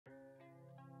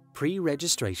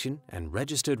Pre-registration and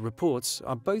registered reports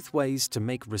are both ways to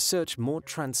make research more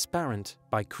transparent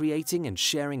by creating and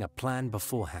sharing a plan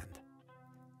beforehand.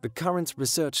 The current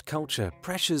research culture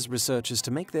pressures researchers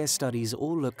to make their studies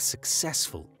all look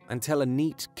successful and tell a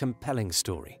neat, compelling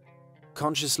story.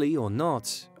 Consciously or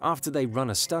not, after they run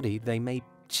a study, they may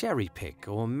cherry-pick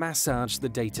or massage the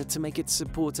data to make it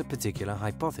support a particular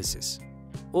hypothesis,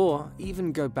 or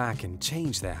even go back and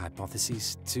change their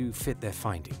hypotheses to fit their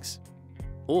findings.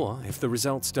 Or, if the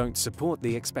results don't support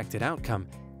the expected outcome,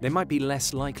 they might be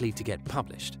less likely to get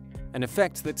published, an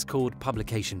effect that's called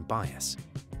publication bias.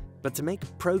 But to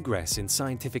make progress in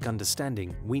scientific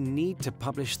understanding, we need to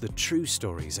publish the true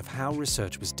stories of how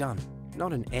research was done,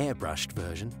 not an airbrushed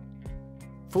version.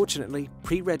 Fortunately,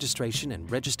 pre-registration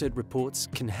and registered reports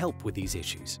can help with these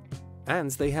issues,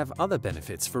 and they have other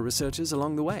benefits for researchers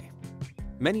along the way.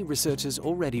 Many researchers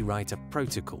already write a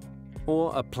protocol,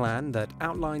 or a plan that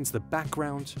outlines the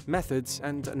background, methods,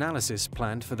 and analysis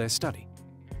planned for their study.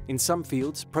 In some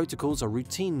fields, protocols are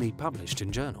routinely published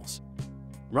in journals.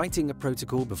 Writing a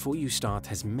protocol before you start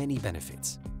has many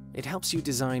benefits. It helps you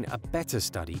design a better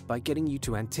study by getting you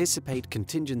to anticipate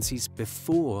contingencies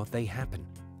before they happen.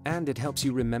 And it helps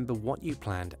you remember what you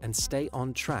planned and stay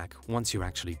on track once you're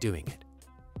actually doing it.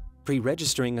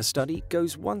 Pre-registering a study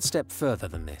goes one step further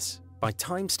than this. By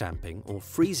timestamping or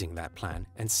freezing that plan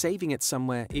and saving it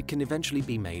somewhere, it can eventually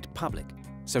be made public,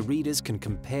 so readers can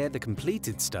compare the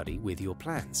completed study with your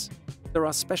plans. There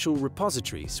are special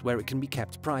repositories where it can be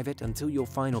kept private until your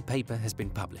final paper has been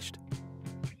published.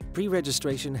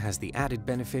 Pre-registration has the added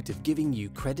benefit of giving you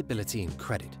credibility and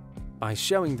credit by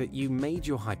showing that you made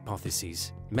your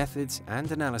hypotheses, methods,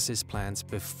 and analysis plans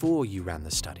before you ran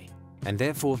the study, and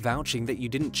therefore vouching that you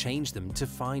didn't change them to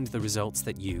find the results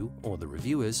that you or the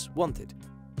reviewers wanted.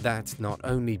 That not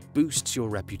only boosts your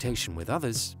reputation with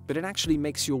others, but it actually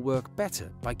makes your work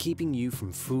better by keeping you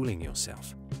from fooling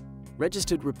yourself.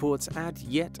 Registered reports add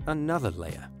yet another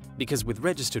layer, because with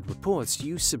registered reports,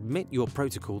 you submit your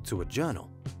protocol to a journal.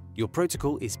 Your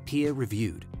protocol is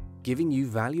peer-reviewed, giving you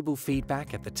valuable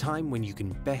feedback at the time when you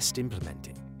can best implement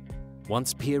it.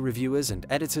 Once peer reviewers and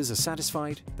editors are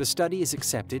satisfied, the study is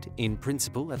accepted in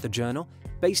principle at the journal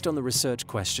based on the research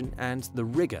question and the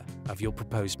rigor of your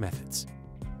proposed methods.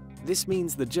 This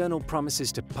means the journal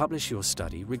promises to publish your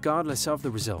study regardless of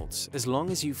the results as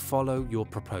long as you follow your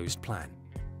proposed plan.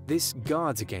 This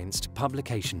guards against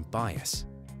publication bias.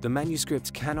 The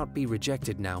manuscript cannot be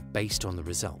rejected now based on the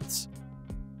results.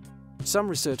 Some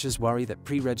researchers worry that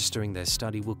pre-registering their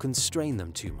study will constrain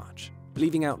them too much,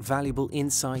 leaving out valuable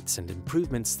insights and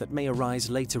improvements that may arise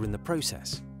later in the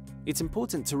process. It's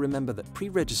important to remember that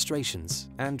pre-registrations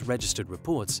and registered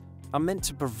reports are meant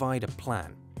to provide a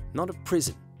plan, not a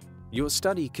prison. Your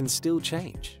study can still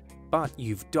change, but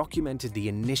you've documented the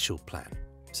initial plan,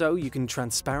 so you can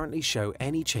transparently show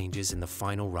any changes in the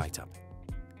final write-up.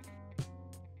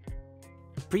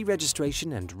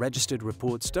 Pre-registration and registered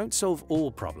reports don't solve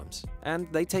all problems, and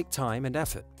they take time and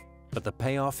effort, but the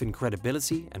payoff in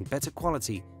credibility and better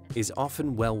quality is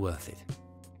often well worth it.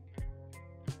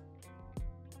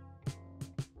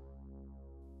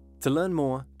 To learn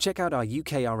more, check out our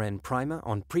UKRN primer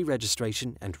on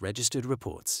pre-registration and registered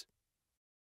reports.